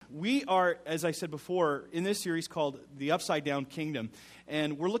We are, as I said before, in this series called The Upside Down Kingdom,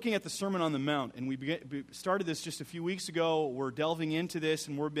 and we're looking at the Sermon on the Mount, and we started this just a few weeks ago. We're delving into this,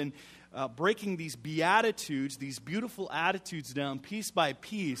 and we've been breaking these beatitudes, these beautiful attitudes down piece by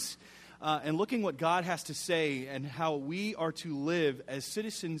piece, and looking what God has to say and how we are to live as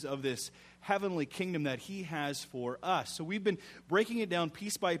citizens of this heavenly kingdom that He has for us. So we've been breaking it down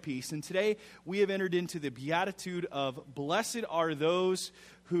piece by piece, and today we have entered into the beatitude of blessed are those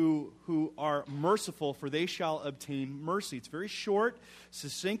who are merciful, for they shall obtain mercy. It's a very short,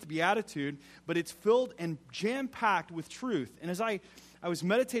 succinct beatitude, but it's filled and jam-packed with truth. And as I was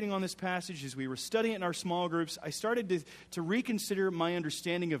meditating on this passage, as we were studying it in our small groups, I started to reconsider my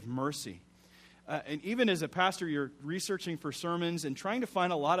understanding of mercy. And even as a pastor, you're researching for sermons and trying to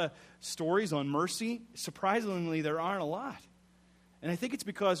find a lot of stories on mercy. Surprisingly, there aren't a lot. And I think it's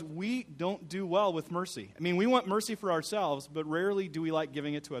because we don't do well with mercy. I mean, we want mercy for ourselves, but rarely do we like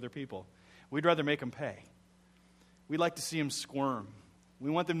giving it to other people. We'd rather make them pay. We'd like to see them squirm. We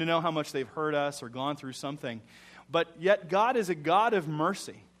want them to know how much they've hurt us or gone through something. But yet God is a God of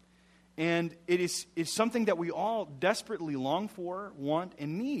mercy. And it's something that we all desperately long for, want,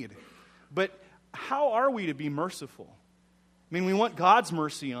 and need. But how are we to be merciful? I mean, we want God's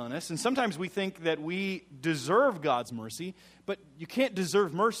mercy on us, and sometimes we think that we deserve God's mercy, but you can't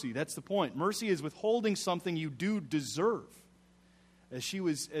deserve mercy. That's the point. Mercy is withholding something you do deserve,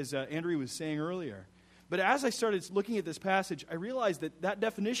 as Andrea was saying earlier. But as I started looking at this passage, I realized that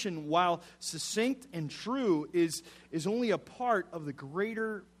definition, while succinct and true, is only a part of the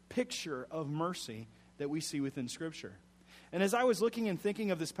greater picture of mercy that we see within Scripture. And as I was looking and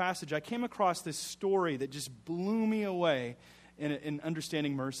thinking of this passage, I came across this story that just blew me away in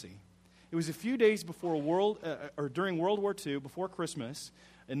understanding mercy. It was a few days before during World War II, before Christmas,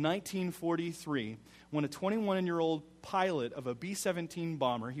 in 1943, when a 21-year-old pilot of a B-17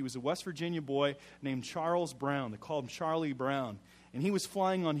 bomber, he was a West Virginia boy named Charles Brown. They called him Charlie Brown. And he was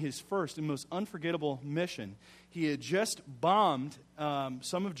flying on his first and most unforgettable mission. He had just bombed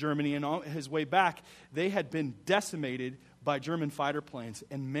some of Germany, and on his way back, they had been decimated by German fighter planes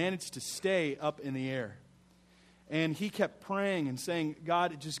and managed to stay up in the air. And he kept praying and saying,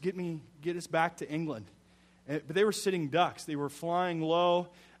 God, just get us back to England. But they were sitting ducks. They were flying low.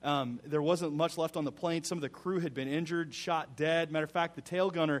 There wasn't much left on the plane. Some of the crew had been injured, shot dead. Matter of fact, the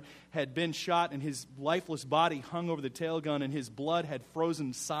tail gunner had been shot, and his lifeless body hung over the tail gun, and his blood had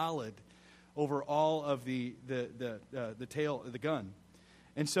frozen solid over all of the tail of the gun.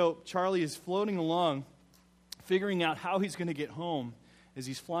 And so Charlie is floating along, figuring out how he's going to get home as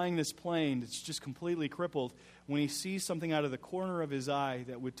he's flying this plane that's just completely crippled, when he sees something out of the corner of his eye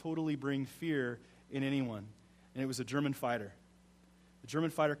that would totally bring fear in anyone. And it was a German fighter. The German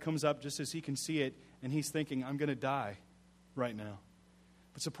fighter comes up just as he can see it, and he's thinking, I'm going to die right now.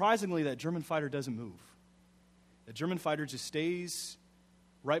 But surprisingly, that German fighter doesn't move. The German fighter just stays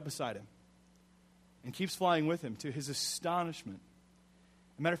right beside him and keeps flying with him, to his astonishment.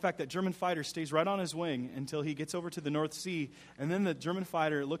 As a matter of fact, that German fighter stays right on his wing until he gets over to the North Sea, and then the German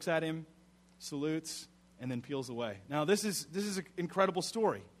fighter looks at him, salutes, and then peels away. Now, this is an incredible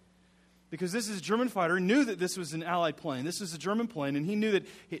story, because this is a German fighter, knew that this was an Allied plane. This was a German plane, and he knew that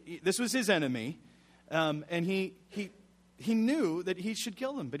this was his enemy, and he knew that he should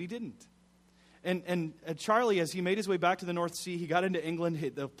kill them, but he didn't. And Charlie, as he made his way back to the North Sea, he got into England.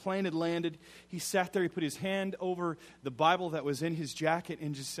 The plane had landed. He sat there. He put his hand over the Bible that was in his jacket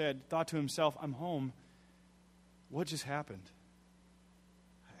and just thought to himself, I'm home. What just happened?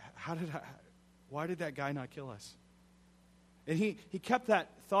 Why did that guy not kill us? And he kept that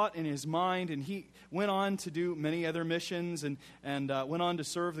thought in his mind, and he went on to do many other missions and went on to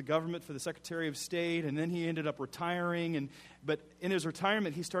serve the government for the Secretary of State, and then he ended up retiring. But in his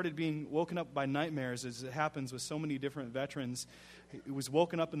retirement, he started being woken up by nightmares, as it happens with so many different veterans. He was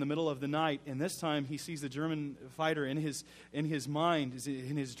woken up in the middle of the night, and this time he sees the German fighter in his mind,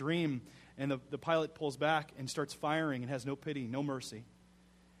 in his dream, and the pilot pulls back and starts firing and has no pity, no mercy.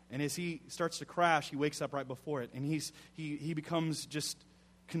 And as he starts to crash, he wakes up right before it. And he becomes just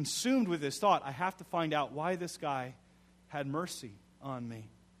consumed with this thought, I have to find out why this guy had mercy on me.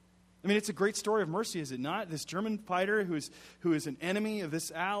 I mean, it's a great story of mercy, is it not? This German fighter who is an enemy of this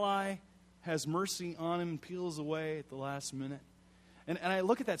ally has mercy on him and peels away at the last minute. And I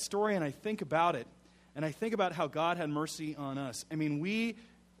look at that story and I think about it. And I think about how God had mercy on us. I mean, we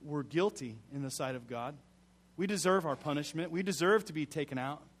were guilty in the sight of God. We deserve our punishment. We deserve to be taken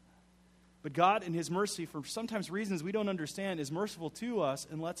out. But God, in His mercy, for sometimes reasons we don't understand, is merciful to us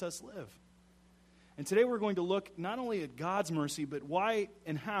and lets us live. And today we're going to look not only at God's mercy, but why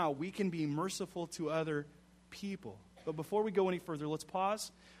and how we can be merciful to other people. But before we go any further, let's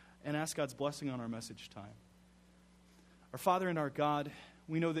pause. and ask God's blessing on our message time. Our Father and our God,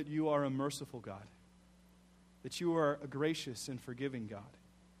 we know that you are a merciful God, that you are a gracious and forgiving God.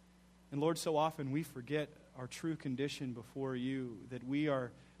 And Lord, so often we forget our true condition before you, that we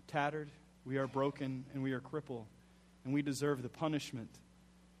are tattered, we are broken, and we are crippled, and we deserve the punishment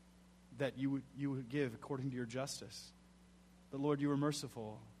that you would give according to your justice. But Lord, you were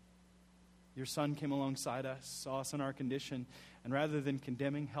merciful. Your Son came alongside us, saw us in our condition, and rather than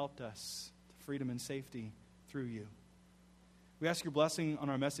condemning, helped us to freedom and safety through you. We ask your blessing on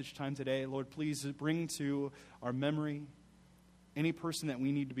our message time today. Lord, please bring to our memory any person that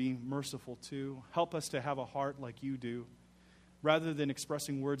we need to be merciful to. Help us to have a heart like you do, rather than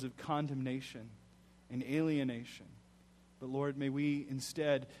expressing words of condemnation and alienation. But Lord, may we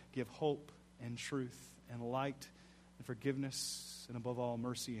instead give hope and truth and light and forgiveness and above all,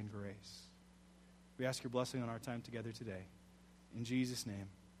 mercy and grace. We ask your blessing on our time together today. In Jesus' name,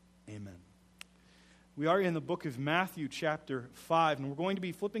 amen. We are in the book of Matthew chapter 5, and we're going to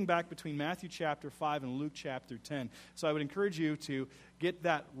be flipping back between Matthew chapter 5 and Luke chapter 10. So I would encourage you to get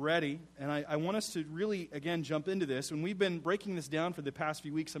that ready, and I want us to really, again, jump into this. When we've been breaking this down for the past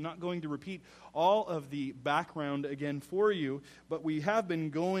few weeks, I'm not going to repeat all of the background again for you, but we have been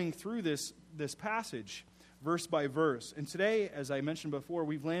going through this passage verse by verse. And today, as I mentioned before,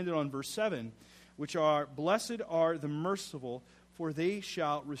 we've landed on verse 7, which are, "Blessed are the merciful, for they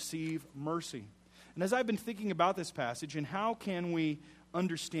shall receive mercy." And as I've been thinking about this passage and how can we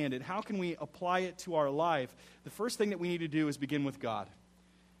understand it, how can we apply it to our life, the first thing that we need to do is begin with God.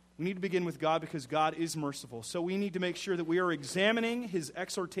 We need to begin with God because God is merciful. So we need to make sure that we are examining his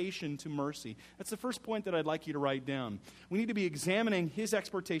exhortation to mercy. That's the first point that I'd like you to write down. We need to be examining his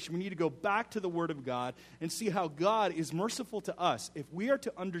exhortation. We need to go back to the Word of God and see how God is merciful to us. If we are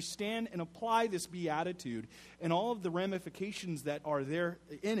to understand and apply this beatitude and all of the ramifications that are there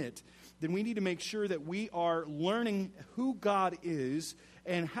in it, then we need to make sure that we are learning who God is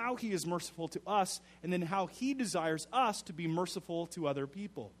and how he is merciful to us, and then how he desires us to be merciful to other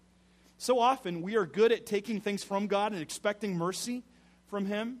people. So often we are good at taking things from God and expecting mercy from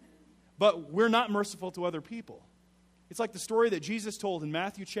him, but we're not merciful to other people. It's like the story that Jesus told in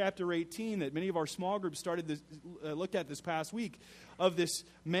Matthew chapter 18 that many of our small groups looked at this past week, of this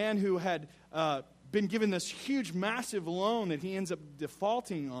man who had been given this huge, massive loan that he ends up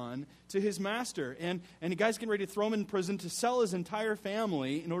defaulting on to his master. And the guy's getting ready to throw him in prison to sell his entire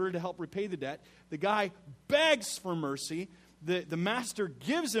family in order to help repay the debt. The guy begs for mercy. The master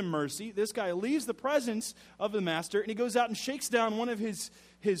gives him mercy. This guy leaves the presence of the master, and he goes out and shakes down one of his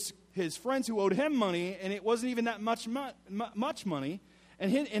friends who owed him money, and it wasn't even that much money.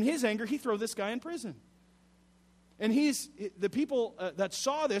 And in his anger, he throws this guy in prison. And the people that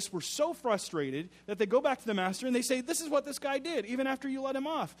saw this were so frustrated that they go back to the master and they say, "This is what this guy did, even after you let him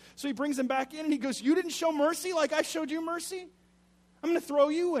off." So he brings him back in and he goes, "You didn't show mercy like I showed you mercy? I'm going to throw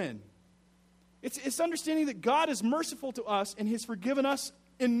you in." It's understanding that God is merciful to us and has forgiven us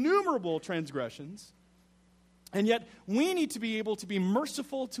innumerable transgressions. And yet we need to be able to be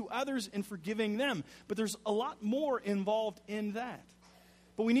merciful to others in forgiving them. But there's a lot more involved in that.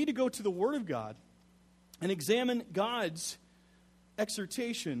 But we need to go to the Word of God and examine God's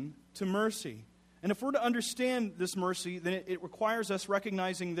exhortation to mercy. And if we're to understand this mercy, then it requires us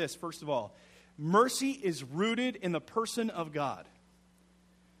recognizing this, first of all. Mercy is rooted in the person of God.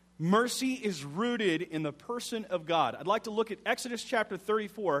 Mercy is rooted in the person of God. I'd like to look at Exodus chapter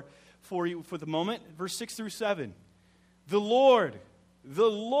 34 for you for the moment, verse 6 through 7. The Lord,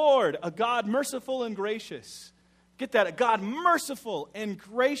 a God merciful and gracious. Get that, a God merciful and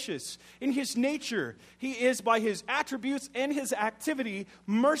gracious. In his nature, he is by his attributes and his activity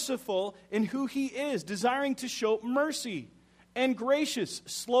merciful in who he is, desiring to show mercy, and gracious,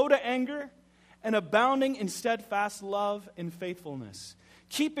 slow to anger, and abounding in steadfast love and faithfulness,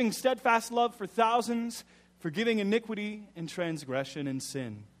 keeping steadfast love for thousands, forgiving iniquity and transgression and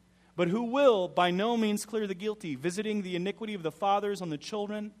sin, but who will by no means clear the guilty, visiting the iniquity of the fathers on the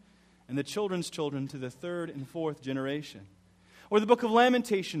children and the children's children to the third and fourth generation. Or the book of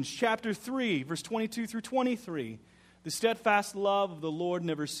Lamentations, chapter 3, verse 22 through 23. The steadfast love of the Lord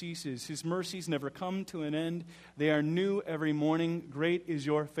never ceases. His mercies never come to an end. They are new every morning. Great is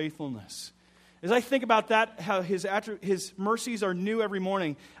your faithfulness. As I think about that, how his mercies are new every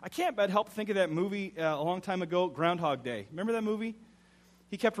morning, I can't but help think of that movie a long time ago, Groundhog Day. Remember that movie?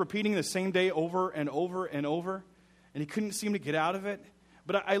 He kept repeating the same day over and over and over, and he couldn't seem to get out of it.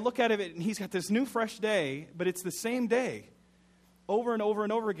 But I look at it, and he's got this new, fresh day, but it's the same day over and over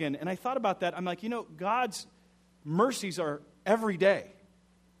and over again. And I thought about that. I'm like, God's mercies are every day,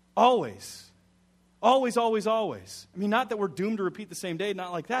 always. Always, always, always. I mean, not that we're doomed to repeat the same day,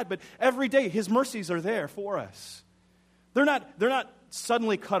 not like that, but every day His mercies are there for us. They're not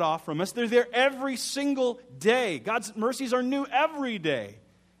suddenly cut off from us. They're there every single day. God's mercies are new every day.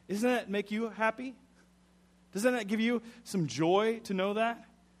 Doesn't that make you happy? Doesn't that give you some joy to know that?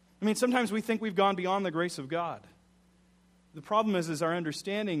 I mean, sometimes we think we've gone beyond the grace of God. The problem is our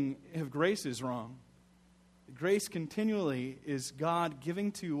understanding of grace is wrong. Grace continually is God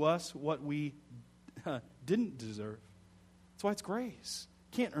giving to us what we didn't deserve. That's why it's grace.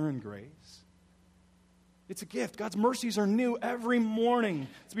 You can't earn grace. It's a gift. God's mercies are new every morning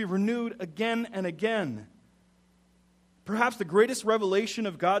to be renewed again and again. Perhaps the greatest revelation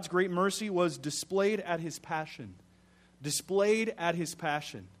of God's great mercy was displayed at His passion. Displayed at His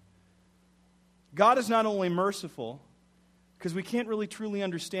passion. God is not only merciful, because we can't really truly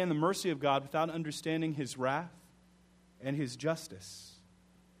understand the mercy of God without understanding His wrath and His justice.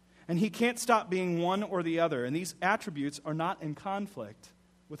 And He can't stop being one or the other, and these attributes are not in conflict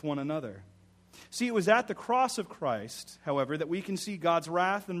with one another. See, it was at the cross of Christ, however, that we can see God's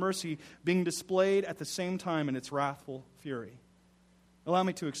wrath and mercy being displayed at the same time in its wrathful fury. Allow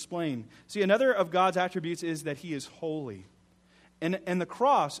me to explain. See, another of God's attributes is that He is holy. And the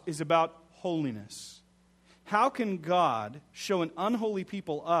cross is about holiness. How can God show an unholy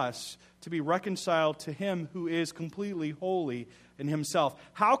people, us, to be reconciled to Him who is completely holy in Himself?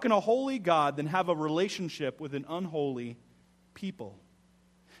 How can a holy God then have a relationship with an unholy people?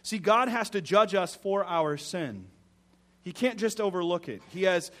 See, God has to judge us for our sin. He can't just overlook it. He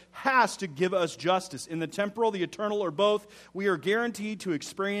has to give us justice. In the temporal, the eternal, or both, we are guaranteed to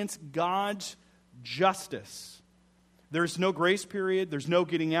experience God's justice. There's no grace period. There's no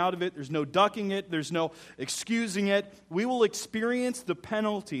getting out of it. There's no ducking it. There's no excusing it. We will experience the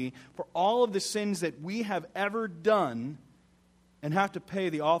penalty for all of the sins that we have ever done and have to pay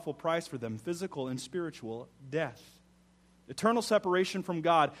the awful price for them, physical and spiritual death. Eternal separation from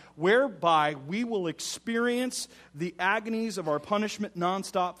God, whereby we will experience the agonies of our punishment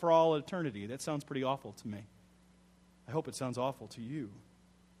nonstop for all eternity. That sounds pretty awful to me. I hope it sounds awful to you.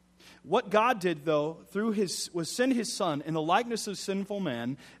 What God did, though, was send His Son in the likeness of sinful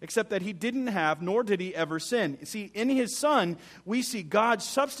man, except that He didn't have, nor did He ever sin. See, in His Son, we see God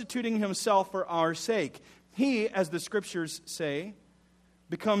substituting Himself for our sake. He, as the Scriptures say,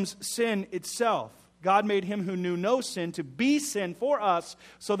 becomes sin itself. God made Him who knew no sin to be sin for us,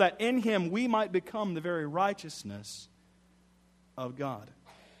 so that in Him we might become the very righteousness of God.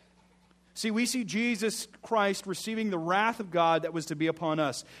 See, we see Jesus Christ receiving the wrath of God that was to be upon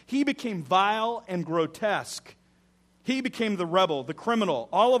us. He became vile and grotesque. He became the rebel, the criminal,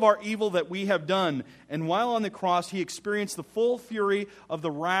 all of our evil that we have done. And while on the cross, He experienced the full fury of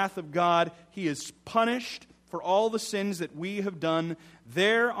the wrath of God. He is punished for all the sins that we have done.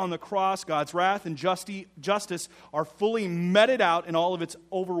 There on the cross, God's wrath and justice are fully meted out in all of its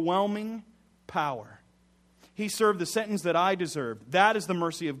overwhelming power. He served the sentence that I deserved. That is the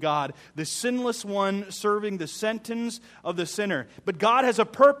mercy of God, the sinless one serving the sentence of the sinner. But God has a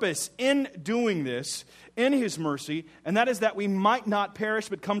purpose in doing this, in His mercy, and that is that we might not perish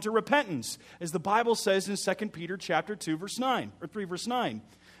but come to repentance, as the Bible says in 2 Peter chapter 2, verse 9, or 3, verse 9.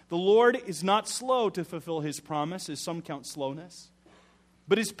 The Lord is not slow to fulfill His promise, as some count slowness,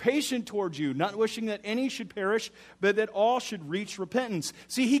 but is patient towards you, not wishing that any should perish, but that all should reach repentance.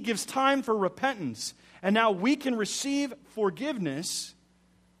 See, He gives time for repentance. And now we can receive forgiveness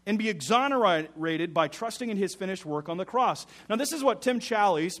and be exonerated by trusting in His finished work on the cross. Now, this is what Tim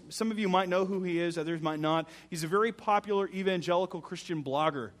Challies, some of you might know who he is, others might not. He's a very popular evangelical Christian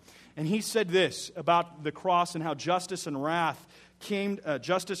blogger. And he said this about the cross and how justice, wrath,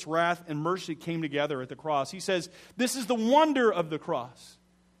 and mercy came together at the cross. He says, this is the wonder of the cross.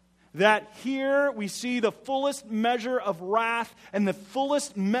 That here we see the fullest measure of wrath and the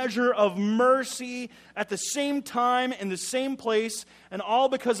fullest measure of mercy at the same time, in the same place, and all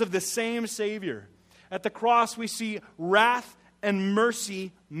because of the same Savior. At the cross we see wrath and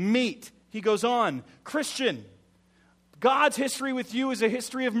mercy meet. He goes on, Christian, God's history with you is a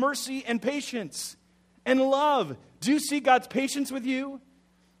history of mercy and patience and love. Do you see God's patience with you?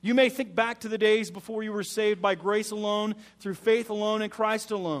 You may think back to the days before you were saved by grace alone, through faith alone, in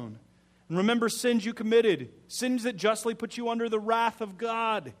Christ alone. And remember sins you committed, sins that justly put you under the wrath of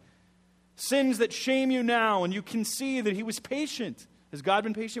God, sins that shame you now, and you can see that He was patient. Has God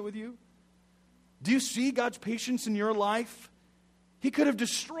been patient with you? Do you see God's patience in your life? He could have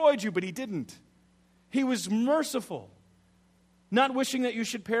destroyed you, but He didn't. He was merciful, not wishing that you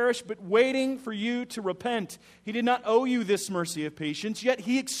should perish, but waiting for you to repent. He did not owe you this mercy of patience, yet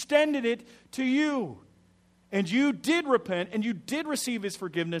He extended it to you. and you did repent, and you did receive His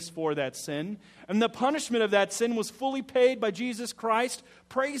forgiveness for that sin, and the punishment of that sin was fully paid by Jesus Christ,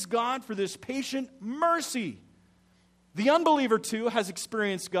 praise God for this patient mercy. The unbeliever, too, has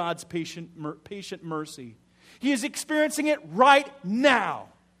experienced God's patient mercy. He is experiencing it right now.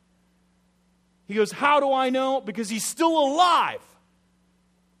 He goes, how do I know? Because he's still alive.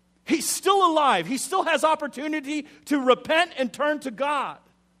 He's still alive. He still has opportunity to repent and turn to God.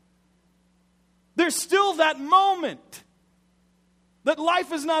 There's still that moment that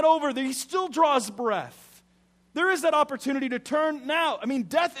life is not over, that he still draws breath. There is that opportunity to turn now. I mean,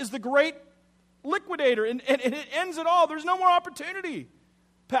 death is the great liquidator, and it ends it all. There's no more opportunity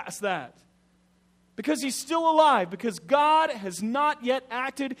past that. Because he's still alive, because God has not yet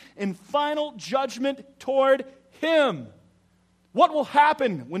acted in final judgment toward him. What will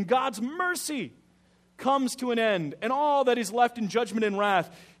happen when God's mercy comes to an end and all that is left in judgment and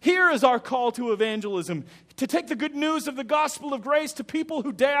wrath? Here is our call to evangelism, to take the good news of the gospel of grace to people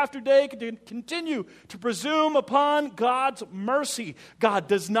who day after day continue to presume upon God's mercy. God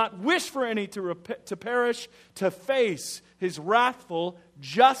does not wish for any to perish, to face his wrathful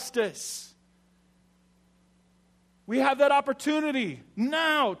justice. We have that opportunity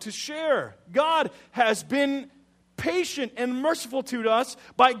now to share. God has been patient and merciful to us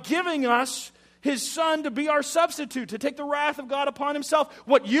by giving us His Son to be our substitute, to take the wrath of God upon Himself,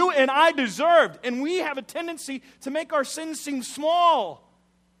 what you and I deserved. And we have a tendency to make our sins seem small,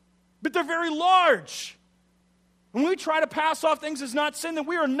 but they're very large. When we try to pass off things as not sin, then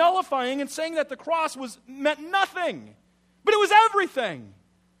we are nullifying and saying that the cross meant nothing, but it was everything.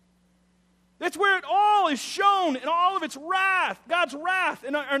 That's where it all is shown in all of its wrath, God's wrath,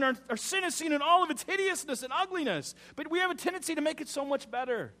 and our sin is seen in all of its hideousness and ugliness. But we have a tendency to make it so much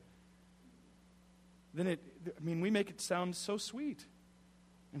better. We make it sound so sweet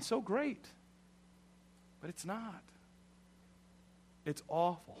and so great. But it's not. It's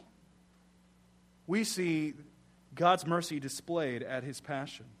awful. We see God's mercy displayed at His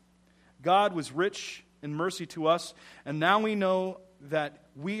passion. God was rich in mercy to us, and now we know that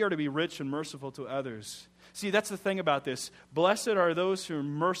we are to be rich and merciful to others. See, that's the thing about this. Blessed are those who are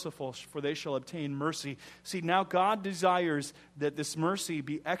merciful, for they shall obtain mercy. See, now God desires that this mercy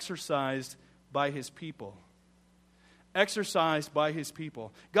be exercised by His people. Exercised by His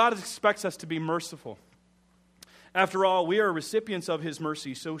people. God expects us to be merciful. After all, we are recipients of His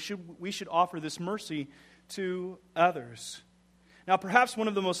mercy, so we should offer this mercy to others. Now, perhaps one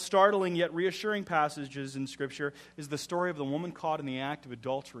of the most startling yet reassuring passages in Scripture is the story of the woman caught in the act of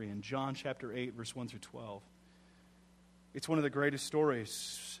adultery in John chapter 8, verse 1 through 12. It's one of the greatest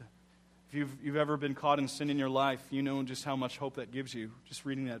stories. If you've ever been caught in sin in your life, you know just how much hope that gives you, just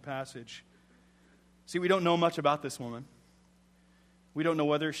reading that passage. See, we don't know much about this woman. We don't know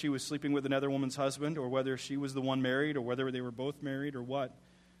whether she was sleeping with another woman's husband, or whether she was the one married, or whether they were both married, or what.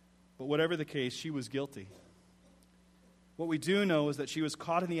 But whatever the case, she was guilty. What we do know is that she was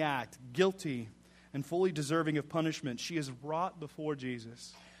caught in the act, guilty and fully deserving of punishment. She is brought before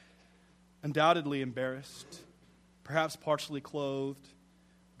Jesus, undoubtedly embarrassed, perhaps partially clothed,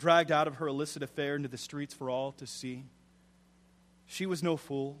 dragged out of her illicit affair into the streets for all to see. She was no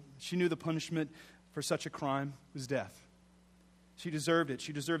fool. She knew the punishment for such a crime was death. She deserved it.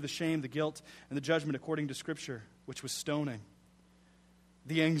 She deserved the shame, the guilt, and the judgment according to Scripture, which was stoning.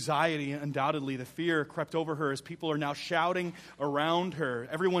 The anxiety, undoubtedly, the fear crept over her as people are now shouting around her.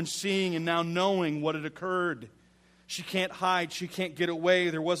 Everyone's seeing and now knowing what had occurred. She can't hide. She can't get away.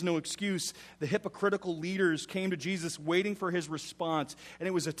 There was no excuse. The hypocritical leaders came to Jesus waiting for His response, and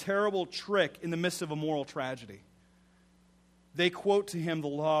it was a terrible trick in the midst of a moral tragedy. They quote to Him the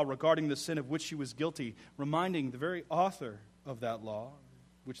law regarding the sin of which she was guilty, reminding the very author of that law,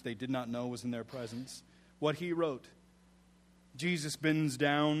 which they did not know was in their presence, what he wrote. Jesus bends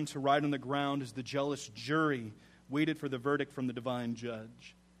down to write on the ground as the jealous jury waited for the verdict from the divine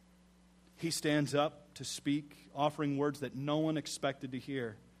judge. He stands up to speak, offering words that no one expected to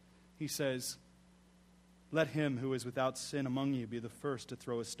hear. He says, "Let him who is without sin among you be the first to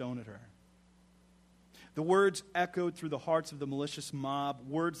throw a stone at her." The words echoed through the hearts of the malicious mob,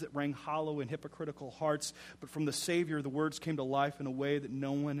 words that rang hollow in hypocritical hearts, but from the Savior, the words came to life in a way that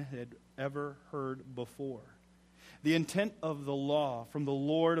no one had ever heard before. The intent of the law from the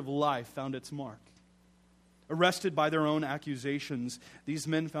Lord of life found its mark. Arrested by their own accusations, these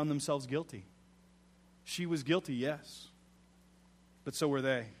men found themselves guilty. She was guilty, yes, but so were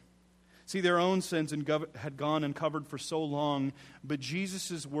they. See, their own sins had gone uncovered for so long, but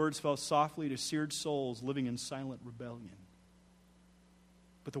Jesus' words fell softly to seared souls living in silent rebellion.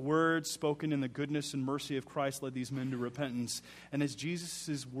 But the words spoken in the goodness and mercy of Christ led these men to repentance. And as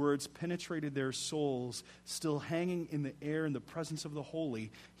Jesus' words penetrated their souls, still hanging in the air in the presence of the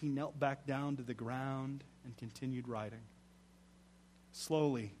holy, he knelt back down to the ground and continued writing.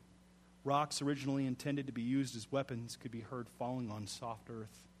 Slowly, rocks originally intended to be used as weapons could be heard falling on soft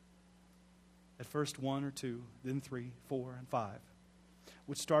earth. At first 1 or 2, then 3, 4, and 5.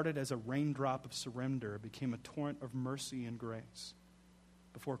 Which started as a raindrop of surrender became a torrent of mercy and grace,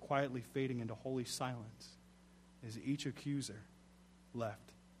 before quietly fading into holy silence as each accuser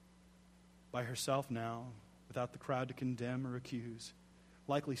left. By herself now, without the crowd to condemn or accuse,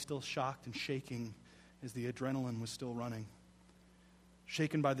 likely still shocked and shaking as the adrenaline was still running.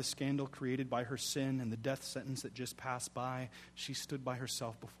 Shaken by the scandal created by her sin and the death sentence that just passed by, she stood by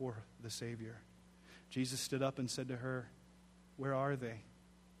herself before the Savior. Jesus stood up and said to her, "Where are they?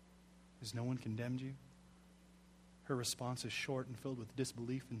 Has no one condemned you?" Her response is short and filled with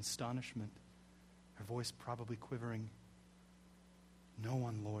disbelief and astonishment, her voice probably quivering. "No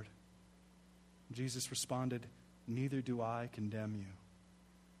one, Lord." Jesus responded, "Neither do I condemn you.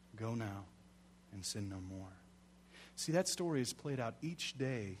 Go now and sin no more." See, that story is played out each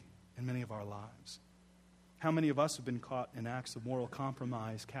day in many of our lives. How many of us have been caught in acts of moral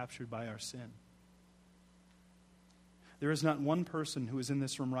compromise captured by our sin? There is not one person who is in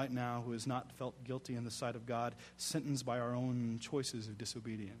this room right now who has not felt guilty in the sight of God, sentenced by our own choices of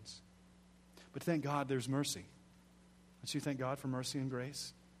disobedience. But thank God there's mercy. Don't you thank God for mercy and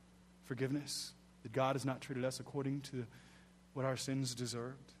grace? Forgiveness? That God has not treated us according to what our sins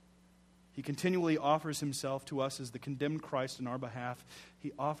deserved. He continually offers himself to us as the condemned Christ in our behalf.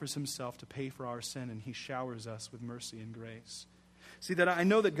 He offers himself to pay for our sin, and he showers us with mercy and grace. See, that I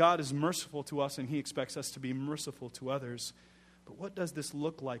know that God is merciful to us and he expects us to be merciful to others. But what does this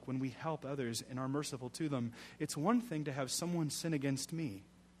look like when we help others and are merciful to them? It's one thing to have someone sin against me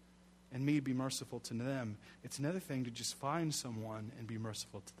and me be merciful to them. It's another thing to just find someone and be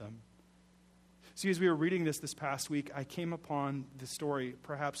merciful to them. See, as we were reading this past week, I came upon the story.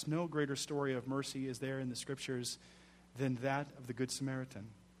 Perhaps no greater story of mercy is there in the Scriptures than that of the Good Samaritan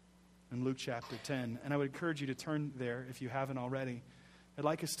in Luke chapter 10. And I would encourage you to turn there if you haven't already. I'd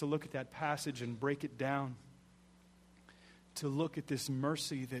like us to look at that passage and break it down, to look at this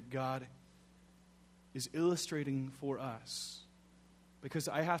mercy that God is illustrating for us. Because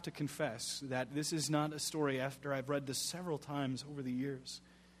I have to confess that this is not a story, after I've read this several times over the years,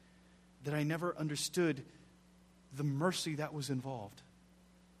 that I never understood the mercy that was involved.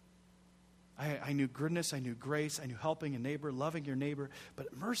 I knew goodness, I knew grace, I knew helping a neighbor, loving your neighbor,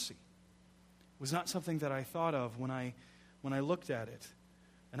 but mercy was not something that I thought of when I looked at it.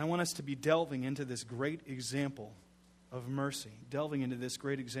 And I want us to be delving into this great example of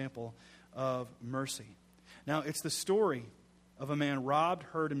mercy. Now, it's the story of a man robbed,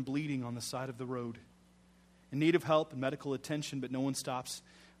 hurt, and bleeding on the side of the road, in need of help and medical attention, but no one stops.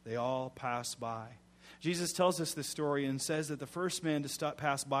 They all pass by. Jesus tells us this story and says that the first man to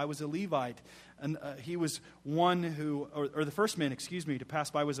pass by was a Levite. And he was one who, or the first man, to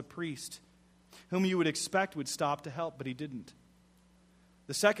pass by was a priest, whom you would expect would stop to help, but he didn't.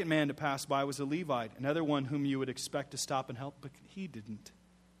 The second man to pass by was a Levite, another one whom you would expect to stop and help, but he didn't.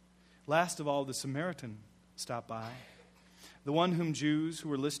 Last of all, the Samaritan stopped by, the one whom Jews who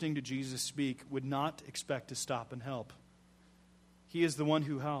were listening to Jesus speak would not expect to stop and help. He is the one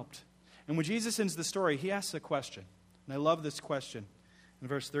who helped. And when Jesus ends the story, he asks a question. And I love this question. In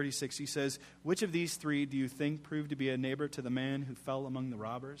verse 36, he says, "Which of these three do you think proved to be a neighbor to the man who fell among the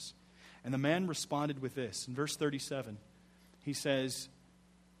robbers?" And the man responded with this. In verse 37, he says,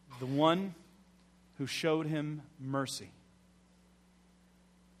 "The one who showed him mercy."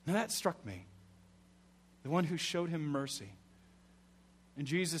 Now that struck me. The one who showed him mercy. And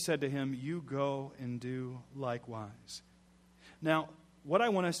Jesus said to him, "You go and do likewise." Now, what I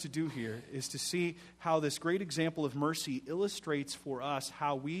want us to do here is to see how this great example of mercy illustrates for us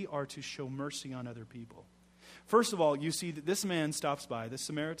how we are to show mercy on other people. First of all, you see that this man stops by, this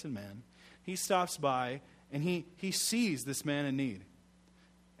Samaritan man. He stops by and he sees this man in need.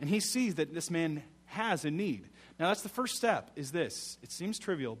 And he sees that this man has a need. Now, that's the first step, is this. It seems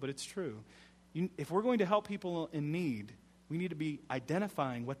trivial, but it's true. If we're going to help people in need, we need to be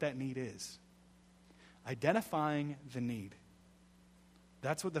identifying what that need is. Identifying the need.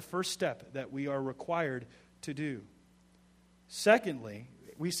 That's what the first step that we are required to do. Secondly,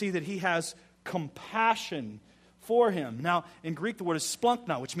 we see that he has compassion for him. Now, in Greek, the word is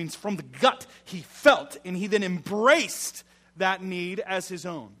splankna, which means from the gut. He felt, and he then embraced that need as his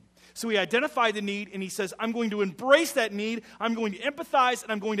own. So he identified the need, and he says, I'm going to embrace that need, I'm going to empathize,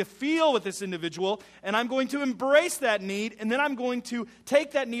 and I'm going to feel with this individual, and I'm going to embrace that need, and then I'm going to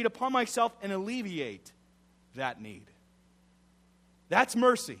take that need upon myself and alleviate that need. That's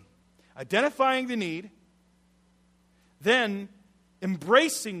mercy. Identifying the need, then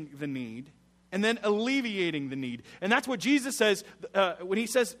embracing the need, and then alleviating the need. And that's what Jesus says when he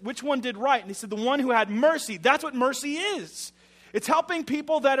says, which one did right? And he said, the one who had mercy. That's what mercy is. It's helping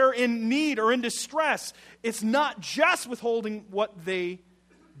people that are in need or in distress. It's not just withholding what they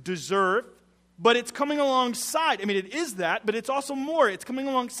deserve, but it's coming alongside. I mean, it is that, but it's also more. It's coming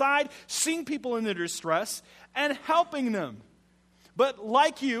alongside, seeing people in their distress, and helping them. But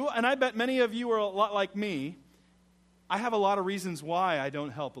like you, and I bet many of you are a lot like me, I have a lot of reasons why I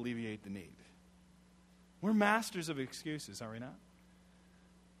don't help alleviate the need. We're masters of excuses, are we not?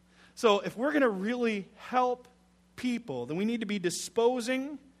 So if we're going to really help people, then we need to be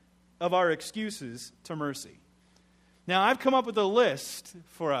disposing of our excuses to mercy. Now, I've come up with a list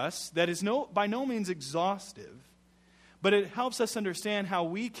for us that is by no means exhaustive, but it helps us understand how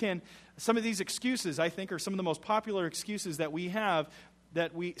we can, some of these excuses, I think, are some of the most popular excuses that we have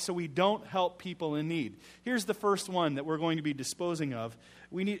so we don't help people in need. Here's the first one that we're going to be disposing of.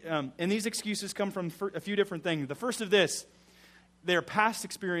 We need, and these excuses come from a few different things. The first of this, they're past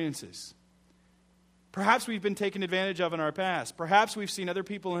experiences. Perhaps we've been taken advantage of in our past. Perhaps we've seen other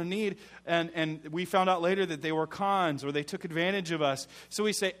people in need, and we found out later that they were cons or they took advantage of us. So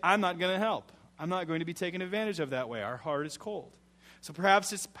we say, I'm not going to help. I'm not going to be taken advantage of that way. Our heart is cold. So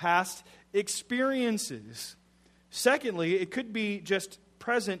perhaps it's past experiences. Secondly, it could be just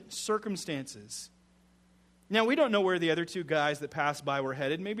present circumstances. Now, we don't know where the other two guys that passed by were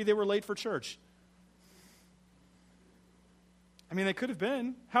headed. Maybe they were late for church. I mean, they could have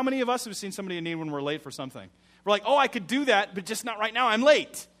been. How many of us have seen somebody in need when we're late for something? We're like, oh, I could do that, but just not right now. I'm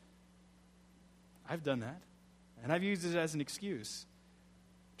late. I've done that. And I've used it as an excuse,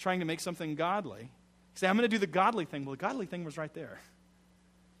 trying to make something godly. Say, I'm going to do the godly thing. Well, the godly thing was right there.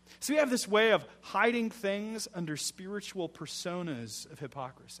 So we have this way of hiding things under spiritual personas of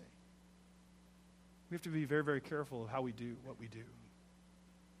hypocrisy. We have to be very, very careful of how we do what we do.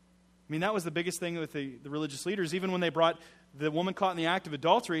 I mean, that was the biggest thing with the religious leaders. Even when they brought the woman caught in the act of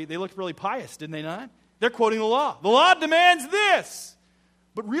adultery, they looked really pious, didn't they not? They're quoting the law. The law demands this.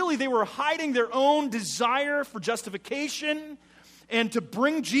 But really, they were hiding their own desire for justification and to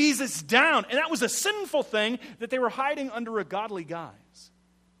bring Jesus down. And that was a sinful thing that they were hiding under a godly guise.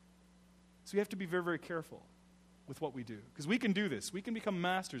 So we have to be very, very careful with what we do. Because we can do this. We can become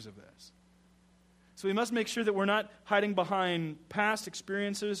masters of this. So we must make sure that we're not hiding behind past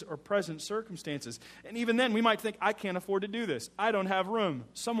experiences or present circumstances. And even then, we might think, I can't afford to do this. I don't have room.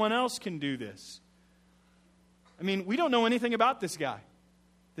 Someone else can do this. I mean, we don't know anything about this guy,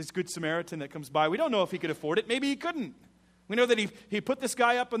 this Good Samaritan that comes by. We don't know if he could afford it. Maybe he couldn't. We know that he put this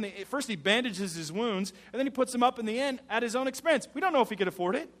guy up first he bandages his wounds, and then he puts him up in the end at his own expense. We don't know if he could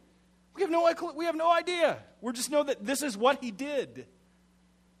afford it. We have no idea. We just know that this is what he did.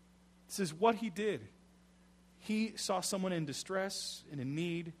 This is what he did. He saw someone in distress and in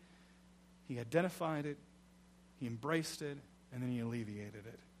need. He identified it. He embraced it. And then he alleviated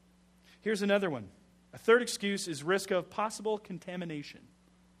it. Here's another one. A third excuse is risk of possible contamination.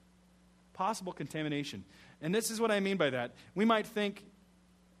 Possible contamination. And this is what I mean by that. We might think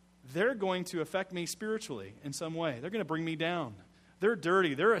they're going to affect me spiritually in some way. They're going to bring me down. They're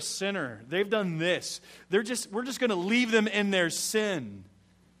dirty. They're a sinner. They've done this. We're just going to leave them in their sin.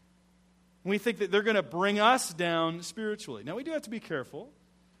 We think that they're going to bring us down spiritually. Now, we do have to be careful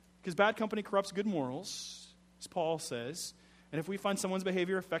because bad company corrupts good morals, as Paul says. And if we find someone's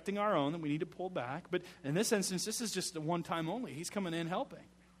behavior affecting our own, then we need to pull back. But in this instance, this is just a one-time only. He's coming in helping.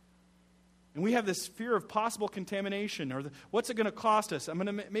 And we have this fear of possible contamination or what's it going to cost us? I'm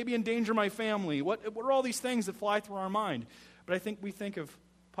going to maybe endanger my family. What are all these things that fly through our mind? But I think we think of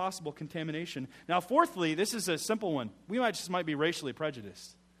possible contamination. Now, fourthly, this is a simple one. We might be racially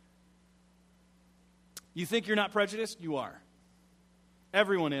prejudiced. You think you're not prejudiced? You are.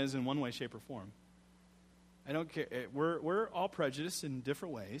 Everyone is in one way, shape, or form. I don't care. We're all prejudiced in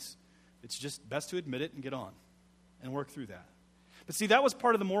different ways. It's just best to admit it and get on and work through that. But see, that was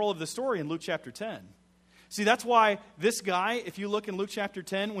part of the moral of the story in Luke chapter 10. See, that's why this guy, if you look in Luke chapter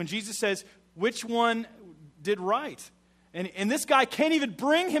 10, when Jesus says, which one did right? And this guy can't even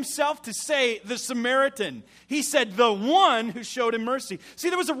bring himself to say the Samaritan. He said the one who showed him mercy. See,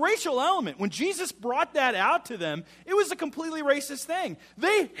 there was a racial element. When Jesus brought that out to them, it was a completely racist thing.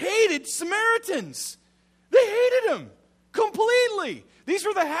 They hated Samaritans. They hated them. Completely. These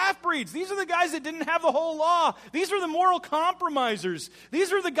were the half-breeds. These are the guys that didn't have the whole law. These were the moral compromisers.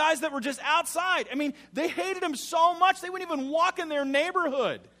 These were the guys that were just outside. I mean, they hated him so much they wouldn't even walk in their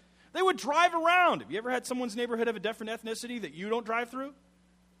neighborhood. They would drive around. Have you ever had someone's neighborhood of a different ethnicity that you don't drive through?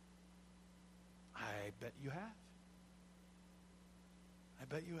 I bet you have. I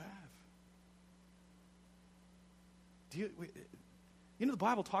bet you have. You know, the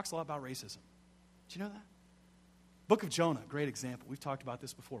Bible talks a lot about racism. Did you know that? Book of Jonah, great example. We've talked about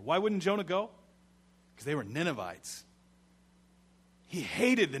this before. Why wouldn't Jonah go? Because they were Ninevites. He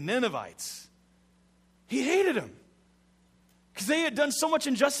hated the Ninevites. He hated them. Because they had done so much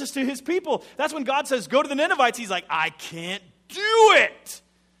injustice to his people. That's when God says, go to the Ninevites. He's like, I can't do it.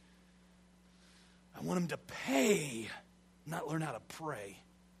 I want them to pay, not learn how to pray.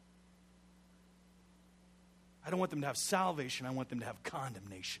 I don't want them to have salvation. I want them to have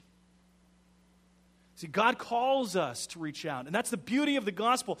condemnation. See, God calls us to reach out. And that's the beauty of the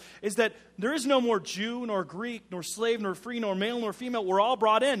gospel, is that there is no more Jew, nor Greek, nor slave, nor free, nor male, nor female. We're all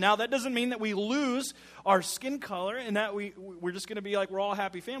brought in. Now, that doesn't mean that we lose our skin color and that we're just going to be like we're all a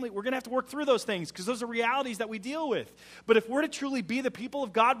happy family. We're going to have to work through those things because those are realities that we deal with. But if we're to truly be the people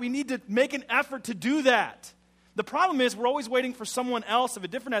of God, we need to make an effort to do that. The problem is we're always waiting for someone else of a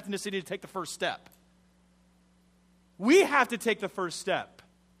different ethnicity to take the first step. We have to take the first step.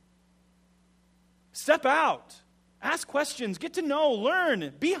 Step out. Ask questions. Get to know.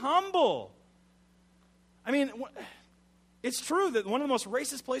 Learn. Be humble. I mean, it's true that one of the most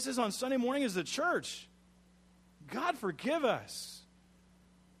racist places on Sunday morning is the church. God forgive us.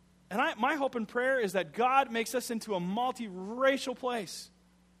 And my hope and prayer is that God makes us into a multiracial place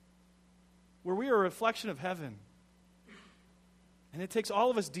where we are a reflection of heaven. And it takes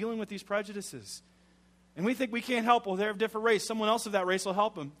all of us dealing with these prejudices. And we think we can't help, well, they're of a different race. Someone else of that race will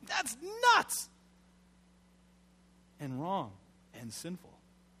help them. That's nuts. And wrong and sinful.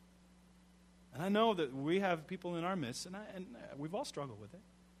 And I know that we have people in our midst, and we've all struggled with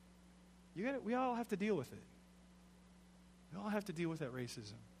it. We all have to deal with it. We all have to deal with that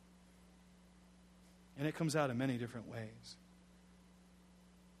racism. And it comes out in many different ways.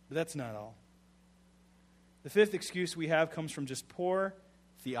 But that's not all. The fifth excuse we have comes from just poor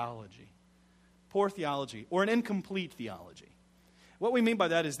theology. Poor theology, or an incomplete theology. What we mean by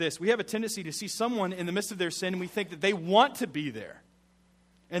that is this. We have a tendency to see someone in the midst of their sin, and we think that they want to be there.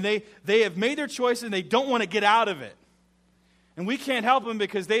 And they have made their choice, and they don't want to get out of it. And we can't help them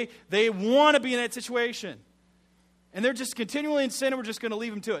because they want to be in that situation. And they're just continually in sin, and we're just going to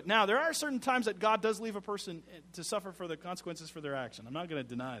leave them to it. Now, there are certain times that God does leave a person to suffer for the consequences for their action. I'm not going to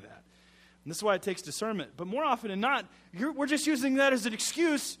deny that. And this is why it takes discernment. But more often than not, we're just using that as an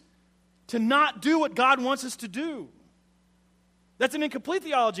excuse to not do what God wants us to do. That's an incomplete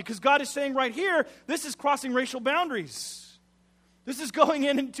theology because God is saying right here, this is crossing racial boundaries. This is going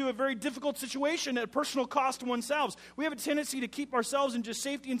into a very difficult situation at personal cost to oneself. We have a tendency to keep ourselves in just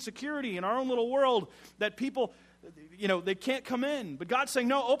safety and security in our own little world that people, they can't come in. But God's saying,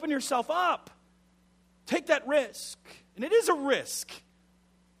 no, open yourself up. Take that risk. And it is a risk.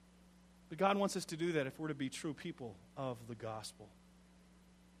 But God wants us to do that if we're to be true people of the gospel.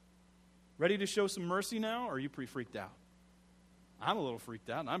 Ready to show some mercy now, or are you pretty freaked out? I'm a little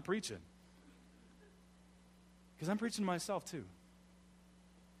freaked out, and I'm preaching. Because I'm preaching to myself, too.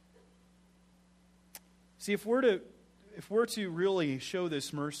 See, if we're to really show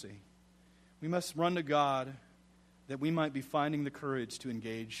this mercy, we must run to God that we might be finding the courage to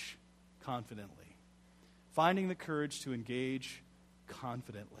engage confidently. Finding the courage to engage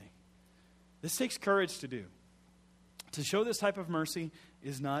confidently. This takes courage to do. To show this type of mercy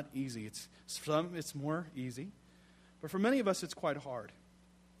is not easy. It's more easy. But for many of us, it's quite hard.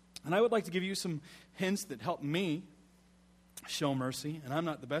 And I would like to give you some hints that help me show mercy. And I'm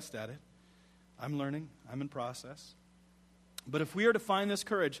not the best at it. I'm learning. I'm in process. But if we are to find this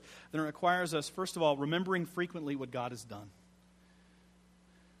courage, then it requires us, first of all, remembering frequently what God has done.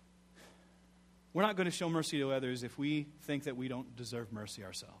 We're not going to show mercy to others if we think that we don't deserve mercy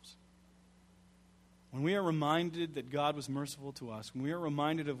ourselves. When we are reminded that God was merciful to us, when we are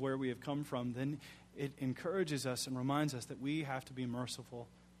reminded of where we have come from, then it encourages us and reminds us that we have to be merciful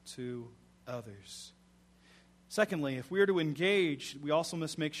to others. Secondly, if we are to engage, we also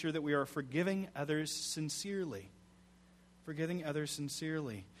must make sure that we are forgiving others sincerely. Forgiving others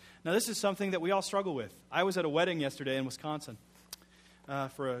sincerely. Now, this is something that we all struggle with. I was at a wedding yesterday in Wisconsin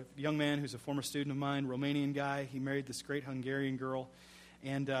for a young man who's a former student of mine, Romanian guy. He married this great Hungarian girl.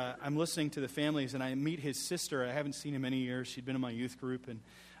 And I'm listening to the families, and I meet his sister. I haven't seen in many years. She'd been in my youth group, and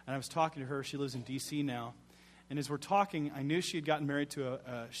I was talking to her. She lives in D.C. now. And as we're talking, I knew she had gotten married to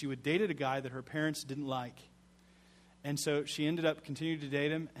she had dated a guy that her parents didn't like. And so she ended up continuing to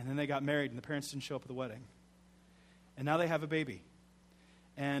date him, and then they got married, and the parents didn't show up at the wedding. And now they have a baby.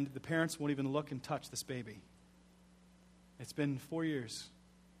 And the parents won't even look and touch this baby. It's been 4 years.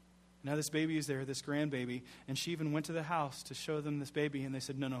 Now this baby is there, this grandbaby, and she even went to the house to show them this baby, and they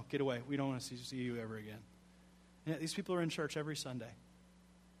said, no, get away. We don't want to see you ever again. And yet these people are in church every Sunday.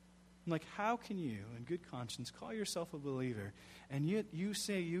 I'm like, how can you, in good conscience, call yourself a believer, and yet you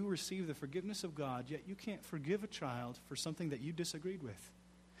say you receive the forgiveness of God, yet you can't forgive a child for something that you disagreed with?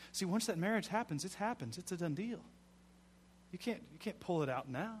 See, once that marriage happens, it happens. It's a done deal. You can't pull it out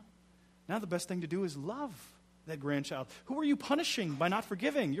now. Now the best thing to do is love that grandchild. Who are you punishing by not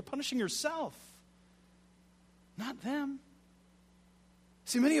forgiving? You're punishing yourself, not them.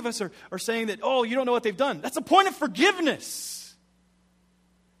 See, many of us are saying that, oh, you don't know what they've done. That's the point of forgiveness.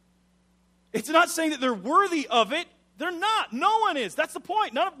 It's not saying that they're worthy of it. They're not. No one is. That's the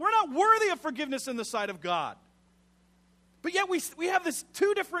point. We're not worthy of forgiveness in the sight of God. But yet we have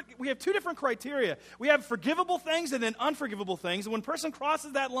two different criteria. We have forgivable things and then unforgivable things. And when a person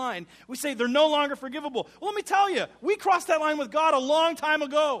crosses that line, we say they're no longer forgivable. Well, let me tell you, we crossed that line with God a long time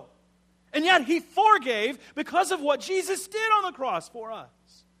ago. And yet He forgave because of what Jesus did on the cross for us.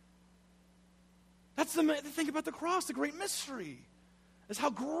 That's the thing about the cross, the great mystery, is how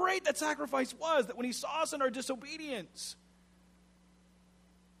great that sacrifice was, that when He saw us in our disobedience,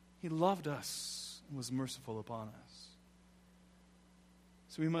 He loved us and was merciful upon us.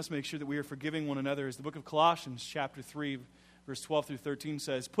 So we must make sure that we are forgiving one another. As the book of Colossians chapter 3, verse 12 through 13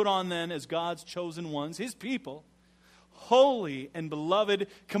 says, put on then as God's chosen ones, His people, holy and beloved,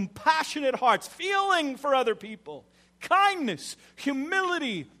 compassionate hearts, feeling for other people, kindness,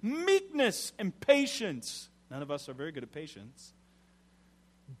 humility, meekness, and patience. None of us are very good at patience.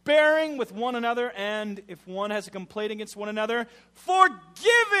 Bearing with one another, and if one has a complaint against one another,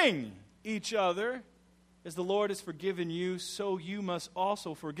 forgiving each other. As the Lord has forgiven you, so you must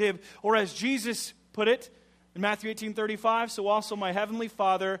also forgive. Or as Jesus put it in Matthew 18:35, so also my heavenly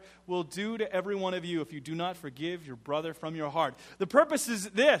Father will do to every one of you if you do not forgive your brother from your heart. The purpose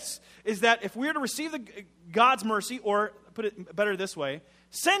is this, is that if we are to receive God's mercy, or put it better this way,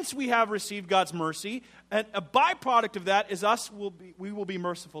 since we have received God's mercy, and a byproduct of that is we will be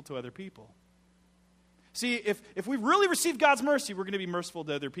merciful to other people. See, if we've really received God's mercy, we're going to be merciful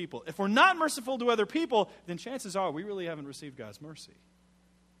to other people. If we're not merciful to other people, then chances are we really haven't received God's mercy.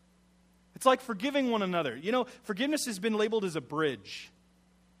 It's like forgiving one another. You know, forgiveness has been labeled as a bridge.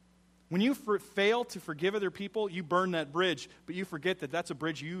 When you fail to forgive other people, you burn that bridge, but you forget that that's a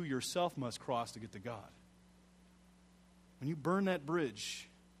bridge you yourself must cross to get to God. When you burn that bridge,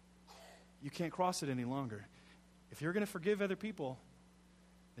 you can't cross it any longer. If you're going to forgive other people,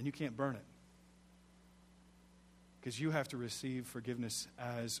 then you can't burn it. Because you have to receive forgiveness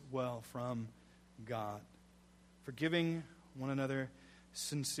as well from God. Forgiving one another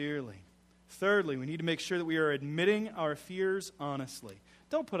sincerely. Thirdly, we need to make sure that we are admitting our fears honestly.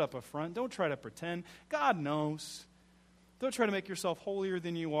 Don't put up a front. Don't try to pretend. God knows. Don't try to make yourself holier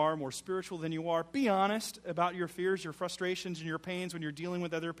than you are, more spiritual than you are. Be honest about your fears, your frustrations, and your pains when you're dealing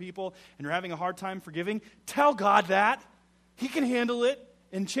with other people and you're having a hard time forgiving. Tell God that. He can handle it.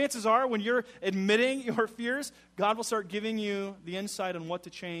 And chances are, when you're admitting your fears, God will start giving you the insight on what to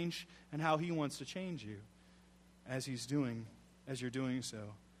change and how He wants to change you as you're doing so.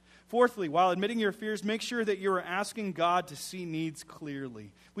 Fourthly, while admitting your fears, make sure that you're asking God to see needs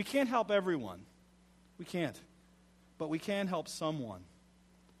clearly. We can't help everyone. We can't. But we can help someone.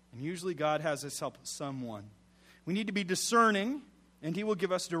 And usually God has us help someone. We need to be discerning, and He will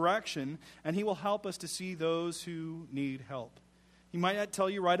give us direction, and He will help us to see those who need help. He might not tell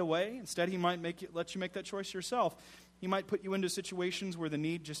you right away. Instead, He might let you make that choice yourself. He might put you into situations where the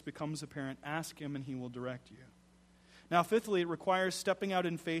need just becomes apparent. Ask Him, and He will direct you. Now, fifthly, it requires stepping out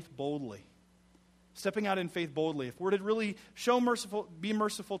in faith boldly. Stepping out in faith boldly. If we're to really be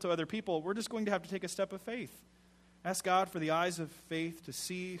merciful to other people, we're just going to have to take a step of faith. Ask God for the eyes of faith to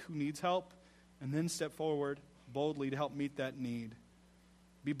see who needs help, and then step forward boldly to help meet that need.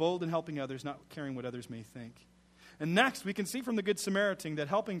 Be bold in helping others, not caring what others may think. And next, we can see from the Good Samaritan that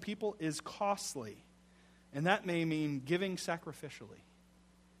helping people is costly. And that may mean giving sacrificially.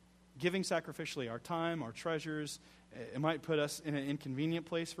 Giving sacrificially our time, our treasures. It might put us in an inconvenient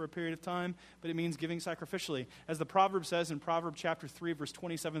place for a period of time, but it means giving sacrificially. As the proverb says in Proverbs chapter 3, verse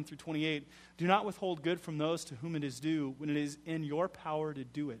 27 through 28, do not withhold good from those to whom it is due when it is in your power to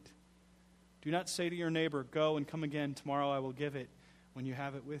do it. Do not say to your neighbor, go and come again, tomorrow I will give it, when you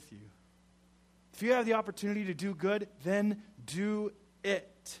have it with you. If you have the opportunity to do good, then do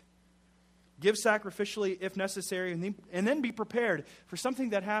it. Give sacrificially if necessary, and then be prepared for something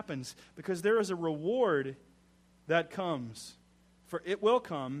that happens, because there is a reward that comes. For it will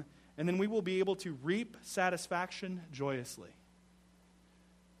come, and then we will be able to reap satisfaction joyously.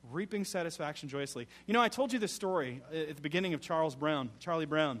 Reaping satisfaction joyously. You know, I told you this story at the beginning of Charlie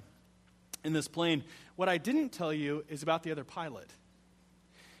Brown, in this plane. What I didn't tell you is about the other pilot.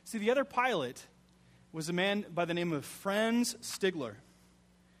 See, the other pilot was a man by the name of Franz Stigler.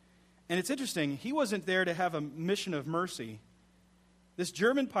 And it's interesting, he wasn't there to have a mission of mercy. This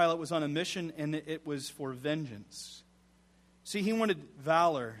German pilot was on a mission, and it was for vengeance. See, he wanted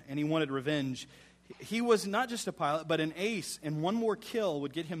valor, and he wanted revenge. He was not just a pilot, but an ace, and one more kill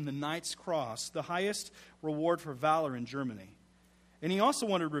would get him the Knight's Cross, the highest reward for valor in Germany. And he also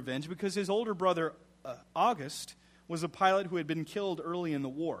wanted revenge because his older brother, August, was a pilot who had been killed early in the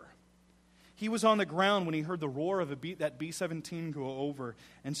war. He was on the ground when he heard the roar of that B-17 go over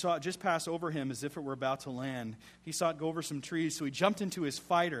and saw it just pass over him as if it were about to land. He saw it go over some trees, so he jumped into his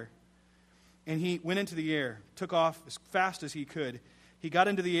fighter, and he went into the air, took off as fast as he could. He got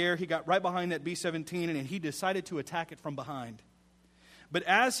into the air, he got right behind that B-17, and he decided to attack it from behind. But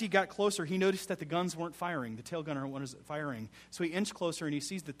as he got closer, he noticed that the guns weren't firing. The tail gunner wasn't firing. So he inched closer, and he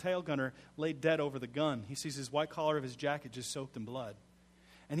sees the tail gunner laid dead over the gun. He sees his white collar of his jacket just soaked in blood.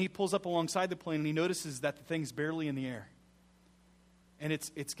 And he pulls up alongside the plane, and he notices that the thing's barely in the air. And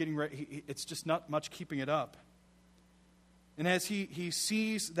it's getting ready. It's just not much keeping it up. And as he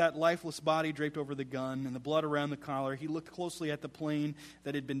sees that lifeless body draped over the gun and the blood around the collar, he looked closely at the plane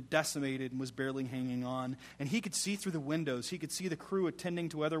that had been decimated and was barely hanging on. And he could see through the windows. He could see the crew attending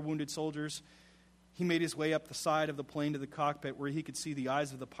to other wounded soldiers. He made his way up the side of the plane to the cockpit where he could see the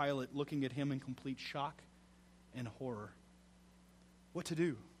eyes of the pilot looking at him in complete shock and horror. What to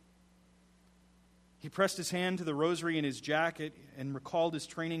do? He pressed his hand to the rosary in his jacket and recalled his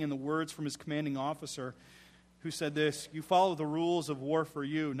training and the words from his commanding officer who said this: "You follow the rules of war for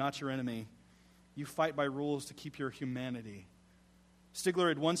you, not your enemy. You fight by rules to keep your humanity." Stigler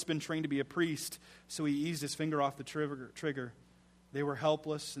had once been trained to be a priest, so he eased his finger off the trigger. They were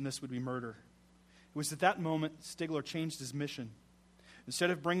helpless, and this would be murder. It was at that moment Stigler changed his mission.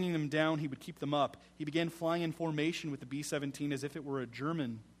 Instead of bringing them down, he would keep them up. He began flying in formation with the B-17 as if it were a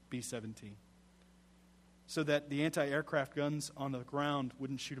German B-17, so that the anti-aircraft guns on the ground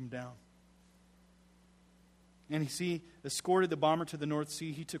wouldn't shoot him down. And he escorted the bomber to the North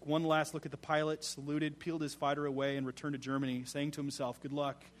Sea. He took one last look at the pilot, saluted, peeled his fighter away, and returned to Germany, saying to himself, "Good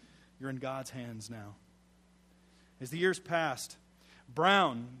luck, you're in God's hands now." As the years passed,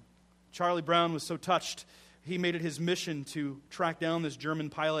 Charlie Brown was so touched, he made it his mission to track down this German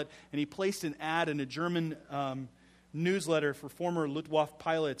pilot, and he placed an ad in a German newsletter for former Luftwaffe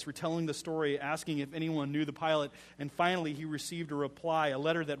pilots, retelling the story, asking if anyone knew the pilot. And finally, he received a reply, a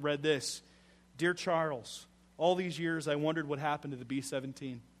letter that read this: "Dear Charles, all these years I wondered what happened to the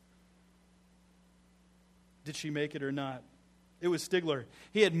B-17. Did she make it or not?" It was Stigler.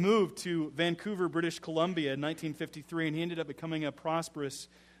 He had moved to Vancouver, British Columbia in 1953, and he ended up becoming a prosperous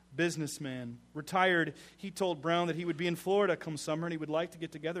businessman. Retired, he told Brown that he would be in Florida come summer and he would like to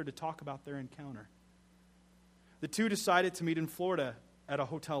get together to talk about their encounter. The two decided to meet in Florida at a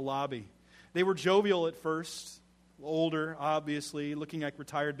hotel lobby. They were jovial at first, older, obviously, looking like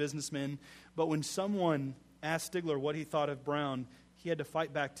retired businessmen. But when someone asked Stigler what he thought of Brown, he had to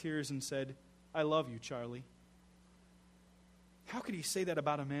fight back tears and said, "I love you, Charlie." How could he say that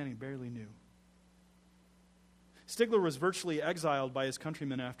about a man he barely knew? Stigler was virtually exiled by his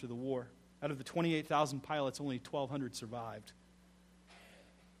countrymen after the war. Out of the 28,000 pilots, only 1,200 survived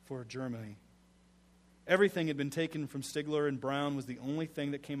for Germany. Everything had been taken from Stigler, and Brown was the only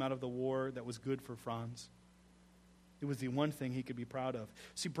thing that came out of the war that was good for Franz. It was the one thing he could be proud of.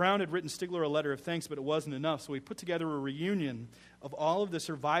 See, Brown had written Stigler a letter of thanks, but it wasn't enough, so he put together a reunion of all of the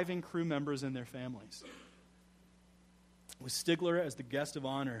surviving crew members and their families. With Stigler as the guest of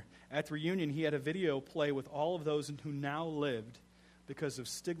honor. At the reunion, he had a video play with all of those who now lived because of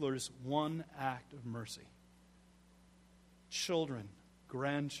Stigler's one act of mercy. Children,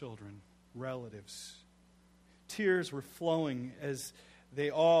 grandchildren, relatives. Tears were flowing as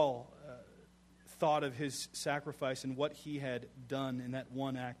they all thought of his sacrifice and what he had done in that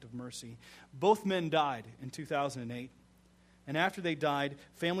one act of mercy. Both men died in 2008. And after they died,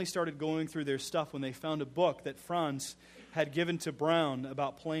 families started going through their stuff when they found a book that Franz had given to Brown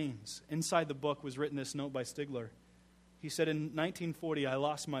about planes. Inside the book was written this note by Stigler. He said, "In 1940, I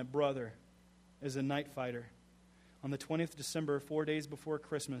lost my brother as a night fighter. On the 20th of December, 4 days before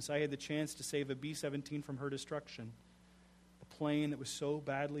Christmas, I had the chance to save a B-17 from her destruction. A plane that was so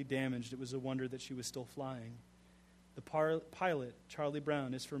badly damaged, it was a wonder that she was still flying. The pilot, Charlie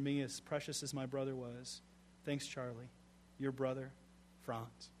Brown, is for me as precious as my brother was. Thanks, Charlie. Your brother,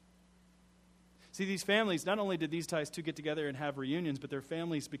 Franz." See, these families, not only did these two get together and have reunions, but their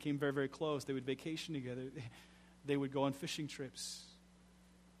families became very, very close. They would vacation together. They would go on fishing trips.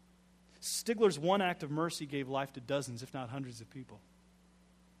 Stigler's one act of mercy gave life to dozens, if not hundreds of people.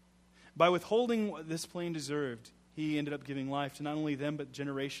 By withholding what this plane deserved, he ended up giving life to not only them, but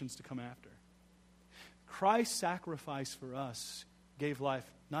generations to come after. Christ's sacrifice for us gave life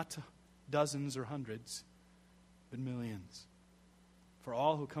not to dozens or hundreds, but millions. For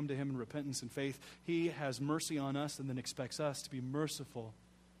all who come to him in repentance and faith, he has mercy on us and then expects us to be merciful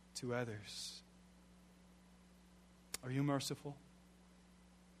to others. Are you merciful?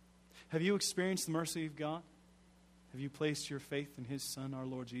 Have you experienced the mercy of God? Have you placed your faith in his Son, our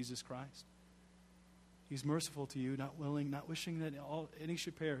Lord Jesus Christ? He's merciful to you, not wishing that any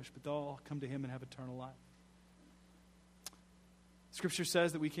should perish, but they'll all come to him and have eternal life. Scripture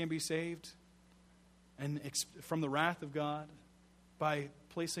says that we can be saved and from the wrath of God by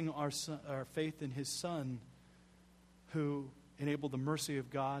placing our faith in his Son, who enabled the mercy of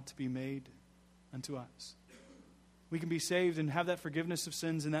God to be made unto us. We can be saved and have that forgiveness of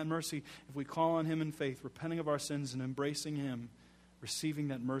sins and that mercy if we call on him in faith, repenting of our sins and embracing him, receiving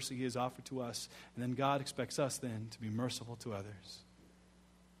that mercy he has offered to us. And then God expects us then to be merciful to others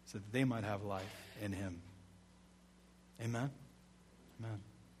so that they might have life in him. Amen? Amen.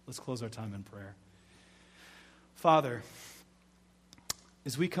 Let's close our time in prayer. Father,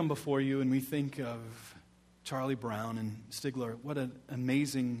 as we come before you and we think of Charlie Brown and Stigler, what an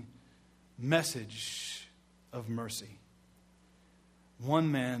amazing message of mercy.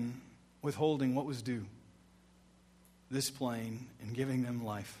 One man withholding what was due, this plane, and giving them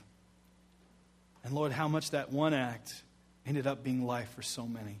life. And Lord, how much that one act ended up being life for so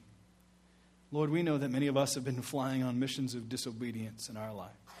many. Lord, we know that many of us have been flying on missions of disobedience in our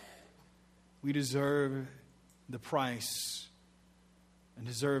life. We deserve the price and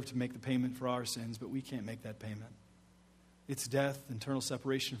deserve to make the payment for our sins, but we can't make that payment. It's death, eternal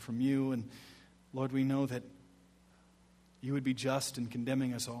separation from you, and Lord, we know that you would be just in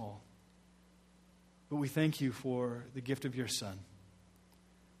condemning us all. But we thank you for the gift of your Son.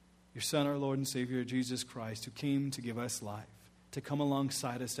 Your Son, our Lord and Savior, Jesus Christ, who came to give us life, to come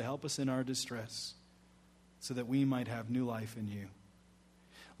alongside us, to help us in our distress, so that we might have new life in you.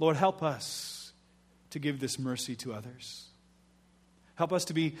 Lord, help us to give this mercy to others. Help us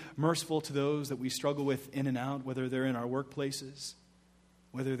to be merciful to those that we struggle with in and out, whether they're in our workplaces,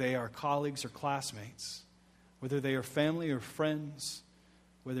 whether they are colleagues or classmates, whether they are family or friends,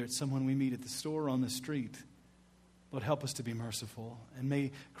 whether it's someone we meet at the store or on the street. Lord, help us to be merciful, and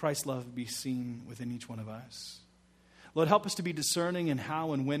may Christ's love be seen within each one of us. Lord, help us to be discerning in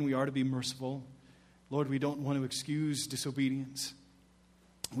how and when we are to be merciful. Lord, we don't want to excuse disobedience.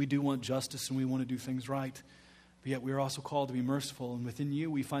 We do want justice and we want to do things right, but yet we are also called to be merciful, and within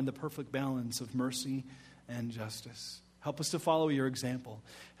you we find the perfect balance of mercy and justice. Help us to follow your example.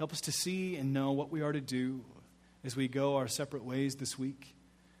 Help us to see and know what we are to do as we go our separate ways this week,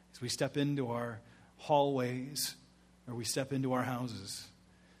 as we step into our hallways or we step into our houses.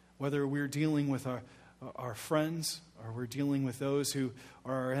 Whether we're dealing with our friends or we're dealing with those who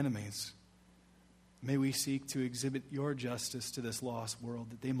are our enemies, may we seek to exhibit your justice to this lost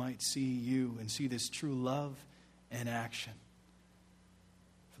world, that they might see you and see this true love and action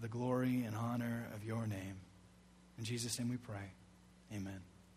for the glory and honor of your name. In Jesus' name we pray. Amen.